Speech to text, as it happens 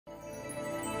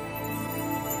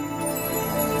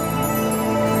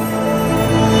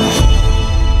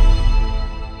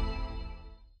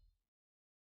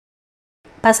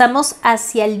Pasamos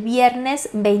hacia el viernes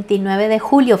 29 de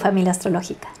julio, familia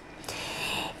astrológica.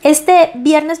 Este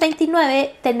viernes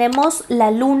 29 tenemos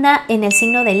la luna en el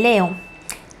signo de Leo.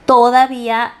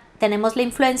 Todavía tenemos la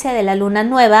influencia de la luna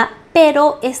nueva,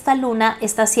 pero esta luna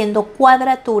está haciendo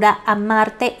cuadratura a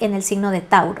Marte en el signo de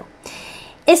Tauro.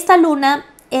 Esta luna,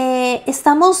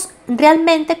 estamos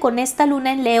realmente con esta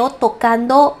luna en Leo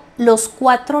tocando los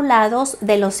 4 lados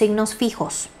de los signos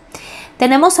fijos.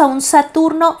 Tenemos a un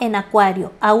Saturno en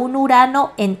Acuario, a un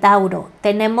Urano en Tauro,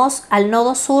 tenemos al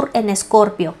nodo sur en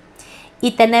Escorpio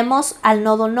y tenemos al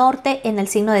nodo norte en el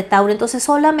signo de Tauro. Entonces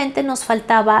solamente nos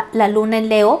faltaba la luna en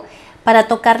Leo para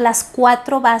tocar las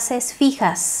 4 bases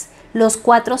fijas. Los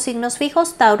 4 signos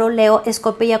fijos, Tauro, Leo,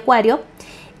 Escorpio y Acuario,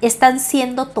 están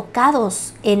siendo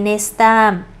tocados en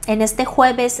este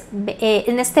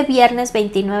viernes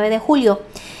 29 de julio.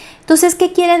 Entonces,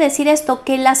 ¿qué quiere decir esto?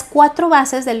 Que las 4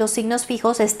 bases de los signos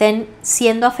fijos estén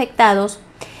siendo afectados,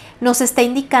 nos está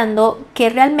indicando que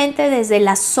realmente desde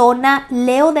la zona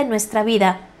Leo de nuestra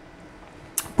vida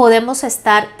podemos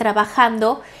estar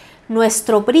trabajando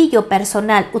nuestro brillo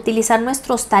personal, utilizar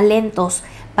nuestros talentos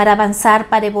para avanzar,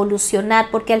 para evolucionar,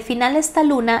 porque al final esta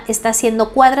luna está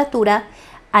haciendo cuadratura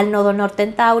al nodo norte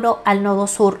en Tauro, al nodo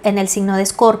sur en el signo de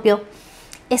Escorpio.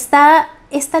 Está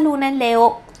esta luna en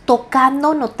Leo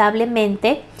tocando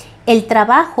notablemente el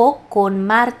trabajo con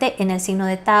Marte en el signo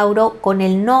de Tauro, con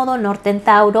el nodo norte en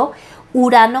Tauro,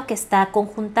 Urano que está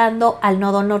conjuntando al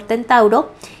nodo norte en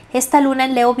Tauro. Esta luna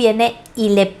en Leo viene y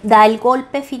le da el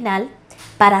golpe final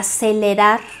para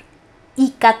acelerar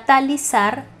y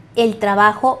catalizar el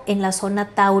trabajo en la zona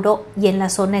Tauro y en la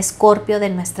zona Escorpio de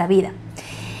nuestra vida.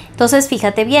 Entonces,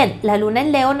 fíjate bien, la luna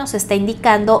en Leo nos está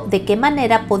indicando de qué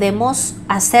manera podemos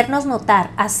hacernos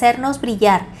notar, hacernos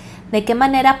brillar, de qué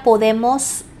manera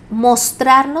podemos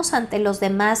mostrarnos ante los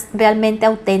demás realmente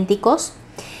auténticos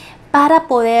para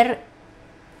poder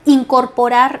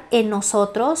incorporar en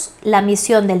nosotros la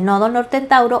misión del nodo norte en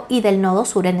Tauro y del nodo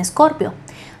sur en Escorpio.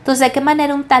 Entonces, ¿de qué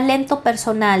manera un talento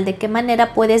personal, de qué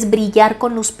manera puedes brillar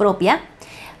con luz propia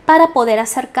para poder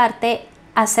acercarte,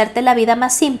 hacerte la vida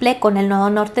más simple con el nodo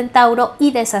norte en Tauro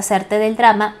y deshacerte del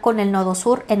drama con el nodo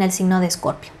sur en el signo de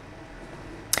Escorpio?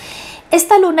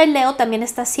 Esta luna en Leo también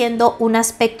está haciendo un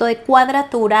aspecto de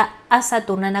cuadratura a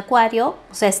Saturno en Acuario,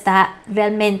 o sea, está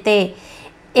realmente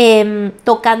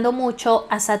tocando mucho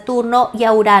a Saturno y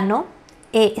a Urano.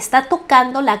 Está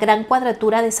tocando la gran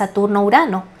cuadratura de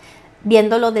Saturno-Urano,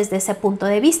 viéndolo desde ese punto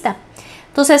de vista.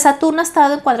 Entonces, Saturno ha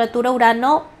estado en cuadratura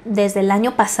Urano desde el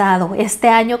año pasado. Este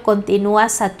año continúa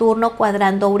Saturno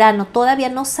cuadrando Urano. Todavía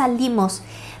no salimos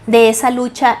de esa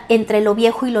lucha entre lo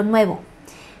viejo y lo nuevo.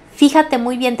 Fíjate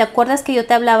muy bien, ¿te acuerdas que yo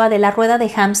te hablaba de la rueda de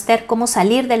hámster? Cómo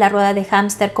salir de la rueda de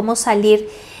hámster,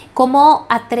 cómo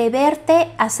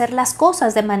atreverte a hacer las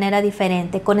cosas de manera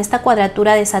diferente con esta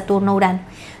cuadratura de Saturno-Urano.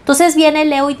 Entonces viene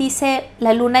Leo y dice,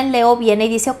 la luna en Leo viene y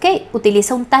dice, ok,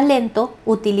 utiliza un talento,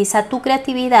 utiliza tu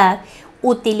creatividad,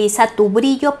 utiliza tu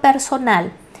brillo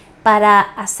personal para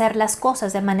hacer las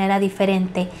cosas de manera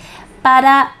diferente.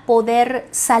 Para poder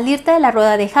salirte de la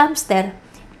rueda de hámster,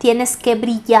 tienes que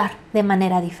brillar de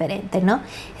manera diferente, ¿no?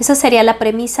 Esa sería la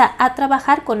premisa a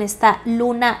trabajar con esta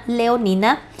luna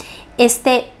leonina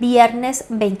este viernes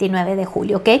 29 de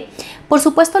julio, ¿ok? Por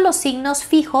supuesto, los signos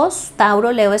fijos,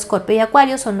 Tauro, Leo, Escorpio y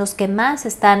Acuario, son los que más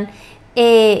están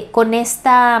con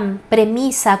esta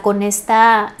premisa, con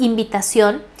esta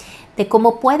invitación de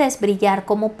cómo puedes brillar,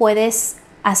 cómo puedes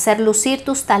hacer lucir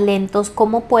tus talentos,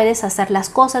 cómo puedes hacer las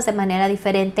cosas de manera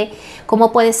diferente,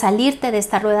 cómo puedes salirte de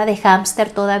esta rueda de hámster.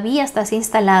 Todavía estás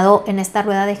instalado en esta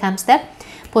rueda de hámster,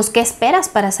 pues ¿qué esperas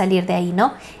para salir de ahí,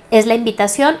 no? Es la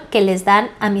invitación que les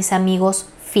dan a mis amigos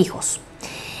fijos.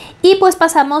 Y pues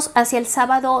pasamos hacia el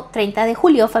sábado 30 de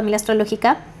julio, familia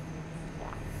astrológica.